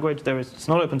lock-in language. It's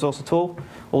not open source at all.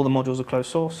 All the modules are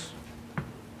closed source.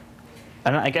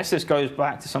 And I guess this goes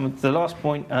back to some of the last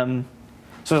point. So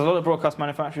there's a lot of broadcast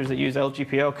manufacturers that use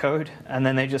LGPL code, and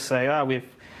then they just say,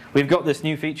 we've got this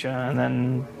new feature, and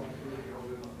then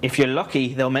if you're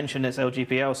lucky, they'll mention it's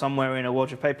LGPL somewhere in a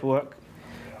wad of paperwork,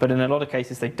 but in a lot of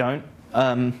cases they don't.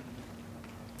 And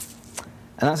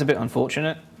that's a bit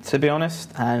unfortunate, to be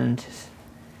honest, and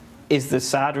is the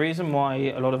sad reason why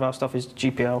a lot of our stuff is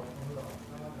GPL.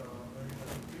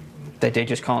 They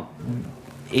just can't.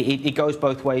 It goes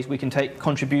both ways. We can take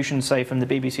contributions, say, from the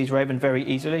BBC's Raven very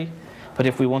easily, but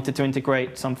if we wanted to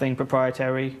integrate something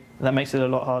proprietary, that makes it a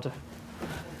lot harder.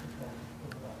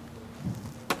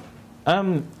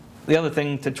 The other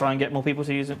thing to try and get more people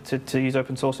to use it, to use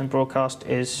open source in broadcast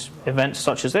is events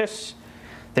such as this.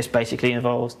 This basically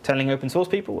involves telling open source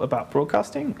people about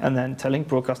broadcasting and then telling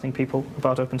broadcasting people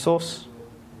about open source.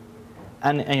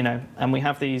 And we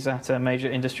have these at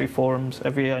major industry forums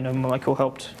every year. I know Michael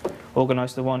helped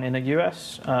organize the one in the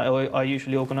US. I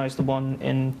usually organize the one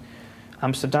in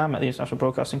Amsterdam at the International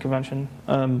Broadcasting Convention.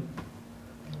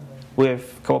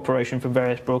 With cooperation from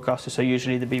various broadcasters, so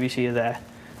usually the BBC are there,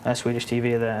 Swedish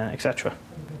TV are there, etc.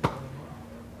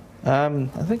 I don't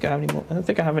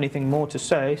think I have anything more to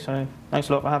say, so thanks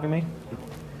a lot for having me.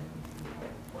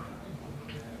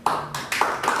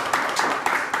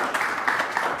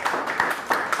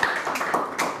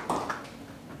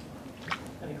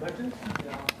 Any questions?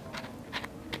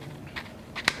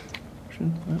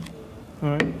 All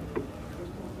right.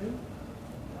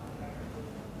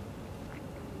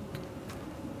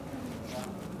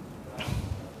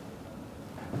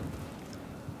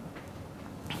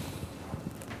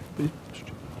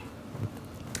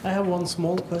 I have one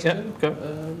small question. Yeah, go.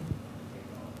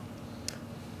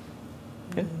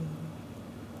 Yeah.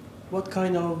 What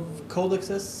kind of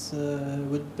codexes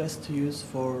would best to use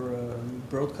for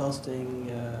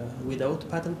broadcasting without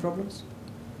patent problems?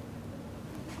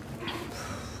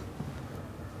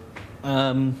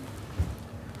 The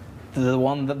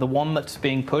one that's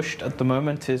being pushed at the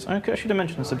moment is. I should have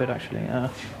mentioned this a bit actually,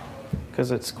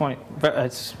 because it's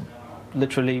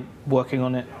literally working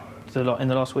on it in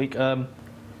the last week.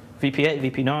 VP8,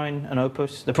 VP9, and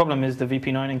Opus. The problem is the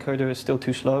VP9 encoder is still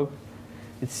too slow.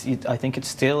 I think it's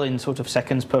still in sort of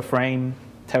seconds per frame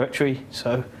territory,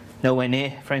 so nowhere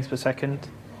near frames per second.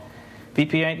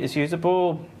 VP8 is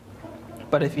usable,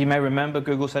 but if you may remember,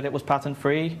 Google said it was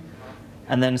patent-free,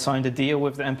 and then signed a deal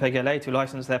with the MPEG LA to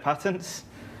license their patents.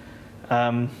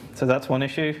 So that's one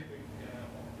issue.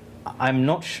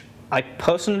 I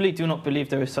personally do not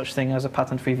believe there is such thing as a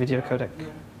patent-free video codec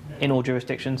in all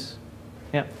jurisdictions.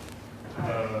 Yeah.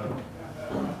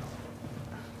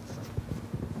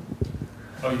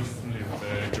 Are you familiar with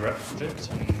the Direct project?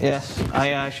 Yes,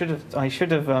 I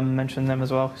should have mentioned them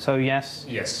as well. So yes.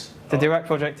 Yes. The Direct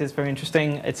project is very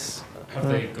interesting. It's have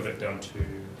they got it down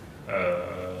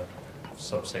to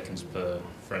sub-seconds per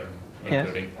frame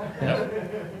encoding? Yes.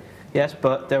 Yes,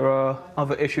 but there are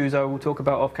other issues I will talk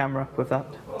about off camera with that.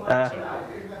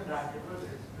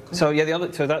 So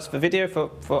yeah, so that's the video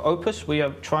for Opus. We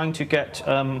are trying to get.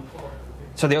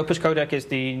 So the Opus codec is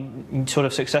the sort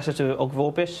of successor to OGG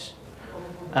Vorbis,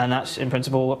 and that's in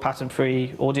principle a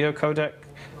patent-free audio codec.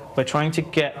 We're trying to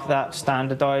get that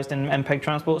standardized in MPEG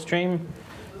transport stream,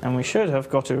 and we should have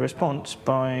got a response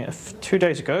by 2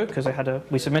 days ago because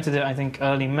we submitted it I think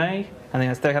early May, and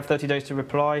they have 30 days to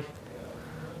reply,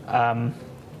 and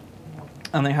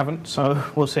they haven't. So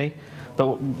we'll see.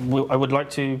 But I would like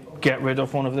to get rid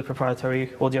of one of the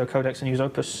proprietary audio codecs and use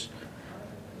Opus.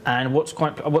 And what's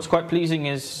quite pleasing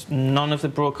is none of the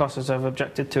broadcasters have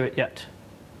objected to it yet.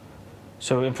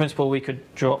 So in principle, we could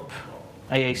drop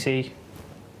AAC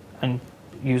and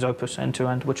use Opus end to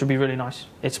end, which would be really nice.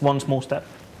 It's one small step.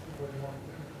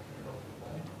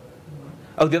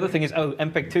 Oh, the other thing is,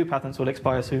 MPEG 2 patents will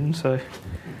expire soon, so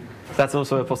that's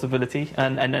also a possibility.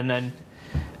 And then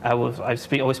I was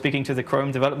speaking to the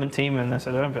Chrome development team, and they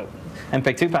said, "Oh, but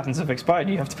MPEG 2 patents have expired.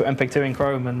 You have to put MPEG 2 in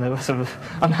Chrome," and there were sort of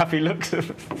unhappy looks.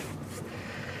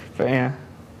 But yeah,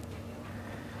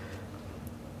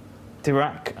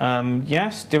 Dirac.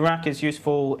 Yes, Dirac is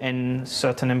useful in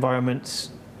certain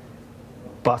environments,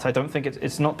 but I don't think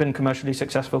it's not been commercially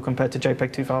successful compared to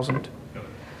JPEG 2000.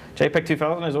 JPEG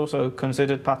 2000 is also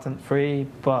considered patent-free,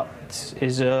 but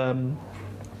is I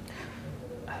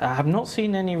have not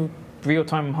seen any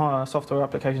real-time software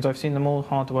applications. I've seen them all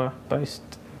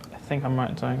hardware-based. I think I'm right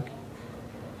in saying.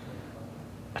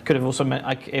 I could have also meant,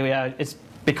 it's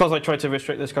because I tried to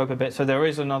restrict the scope a bit. So there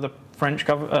is another French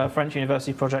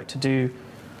university project to do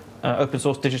open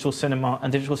source digital cinema,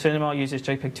 and digital cinema uses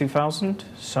JPEG 2000,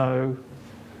 so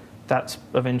that's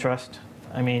of interest.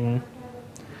 I mean,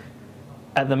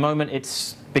 at the moment,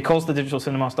 it's because the digital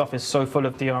cinema stuff is so full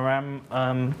of DRM.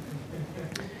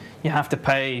 You have to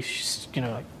pay,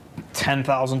 like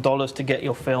 $10,000 to get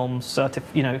your film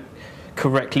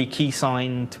correctly key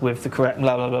signed with the correct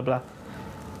blah blah blah blah,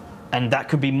 and that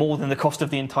could be more than the cost of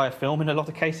the entire film in a lot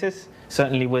of cases.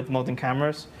 Certainly with modern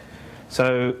cameras.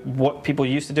 So what people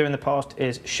used to do in the past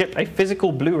is ship a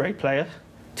physical Blu-ray player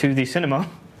to the cinema,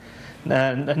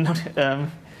 and not,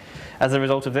 as a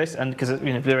result of this, and because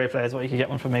Blu-ray players, you could get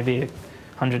one for maybe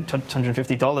 $100,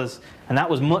 $150, and that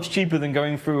was much cheaper than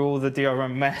going through all the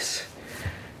DRM mess.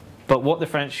 But what the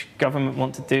French government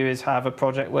want to do is have a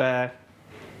project where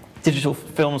digital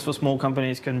films for small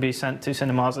companies can be sent to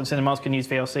cinemas, and cinemas can use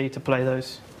VLC to play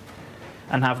those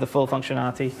and have the full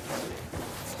functionality.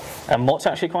 And what's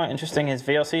actually quite interesting is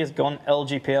VLC has gone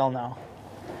LGPL now.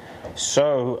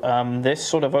 So this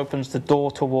sort of opens the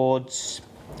door towards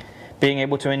being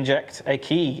able to inject a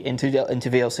key into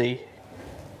VLC.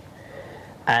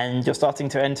 And you're starting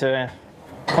to enter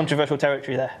controversial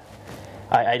territory there.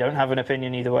 I don't have an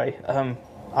opinion either way.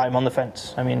 I'm on the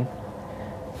fence. I mean,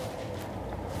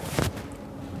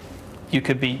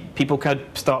 people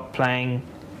could start playing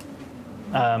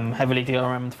heavily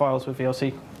DRM files with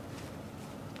VLC.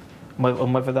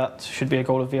 And whether that should be a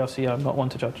goal of VLC, I'm not one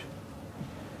to judge.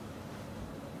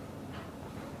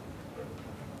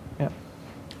 Yeah.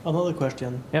 Another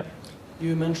question. Yep.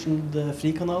 You mentioned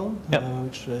Frikanalen, Yep.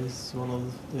 which is one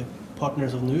of the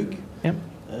partners of NUUG. Yep.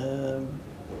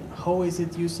 How is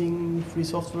it using free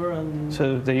software? And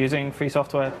So they're using free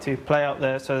software to play out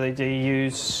there. So they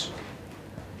use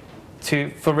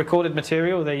for recorded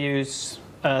material. They use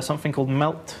something called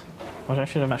Melt, which I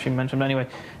should have actually mentioned. But anyway,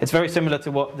 it's very similar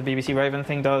to what the BBC Raven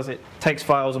thing does. It takes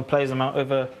files and plays them out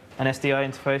over an SDI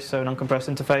interface, so an uncompressed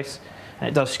interface, and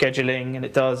it does scheduling and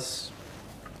it does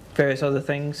various other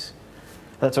things.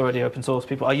 That's already open source.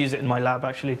 I use it in my lab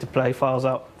actually to play files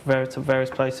out to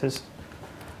various places.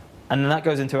 And then that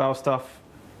goes into our stuff,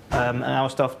 and our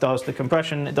stuff does the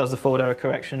compression, it does the forward error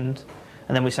corrections,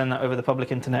 and then we send that over the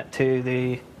public internet to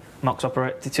the MUX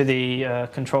operator, to the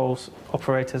controls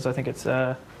operators, I think it's,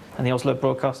 and the Oslo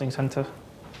Broadcasting Centre.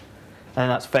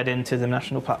 And that's fed into the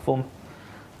national platform.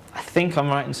 I think I'm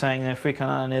right in saying that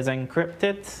Frikanalen is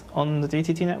encrypted on the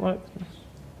DTT network.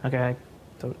 Okay, I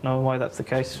don't know why that's the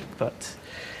case, but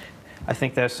I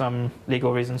think there's some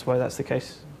legal reasons why that's the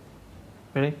case.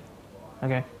 Really?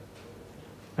 Okay.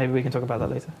 Maybe we can talk about that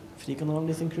later. Frikanalen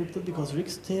is encrypted because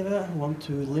Riks-TV want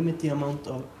to limit the amount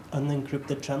of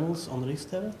unencrypted channels on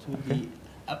Riks-TV to the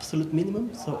absolute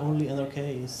minimum, so only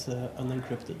NRK is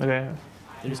unencrypted. Okay.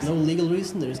 There is no legal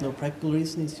reason, there is no practical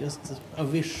reason, it's just a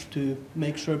wish to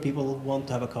make sure people want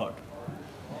to have a card.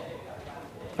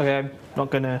 Okay, I'm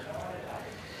not gonna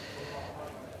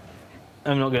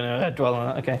dwell on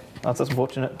that. Okay, that's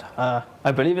unfortunate.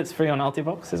 I believe it's free on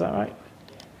Altibox, is that right?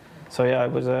 So yeah, I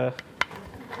was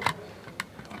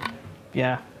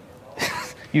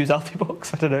use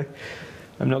Altibox. I don't know.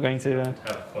 I'm not going to.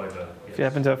 Fiverr, If you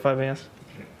happen to have Fiverr, yes.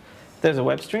 There's a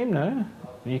web stream. No,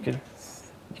 you could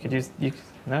use.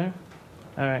 No.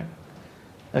 All right.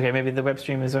 Okay, maybe the web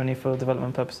stream is only for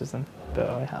development purposes then. But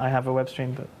I have a web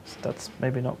stream, but that's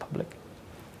maybe not public.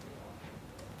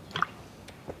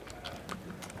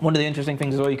 One of the interesting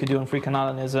things as well you could do on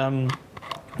Frikanalen is,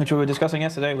 which we were discussing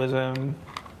yesterday, was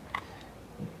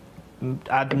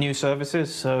add new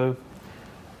services. So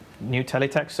new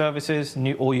teletext services,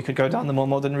 or you could go down the more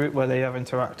modern route where they have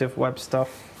interactive web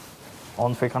stuff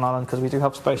on Frikanalen, because we do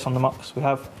have space on the MUX. We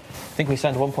have, I think we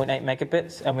send 1.8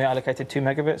 megabits and we allocated 2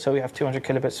 megabits, so we have 200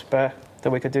 kilobits spare that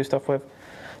we could do stuff with.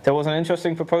 There was an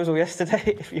interesting proposal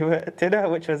yesterday, if you were at dinner,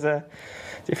 which was,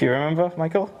 if you remember,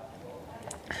 Michael.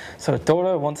 So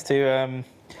Dora wants to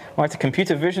write a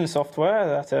computer vision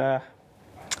software that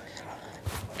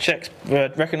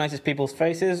recognizes people's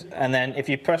faces, and then if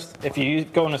you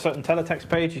go on a certain teletext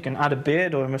page, you can add a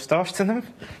beard or a moustache to them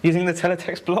using the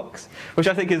teletext blocks, which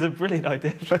I think is a brilliant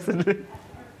idea, personally.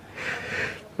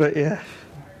 But yeah,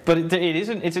 but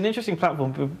it's an interesting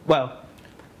platform. Well,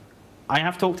 I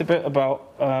have talked a bit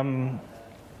about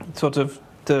sort of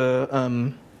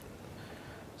the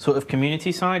sort of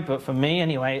community side, but for me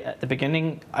anyway, at the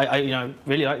beginning, I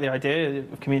really like the idea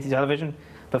of community television.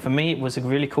 But for me, it was a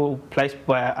really cool place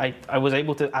where I was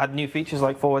able to add new features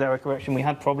like forward error correction. We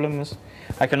had problems.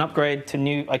 I can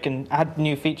I can add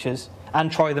new features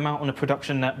and try them out on a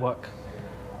production network,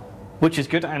 which is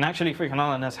good. And actually,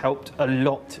 Frikanalen has helped a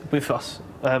lot with us,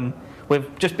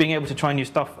 with just being able to try new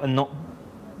stuff and not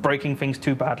breaking things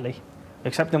too badly,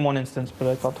 except in one instance, but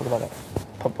I can't talk about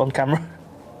it on camera.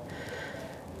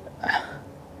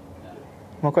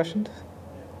 More questions?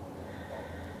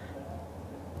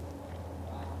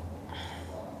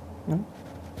 No?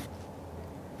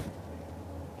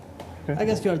 Okay. I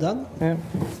guess we are done. Yeah.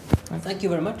 Thank you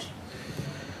very much.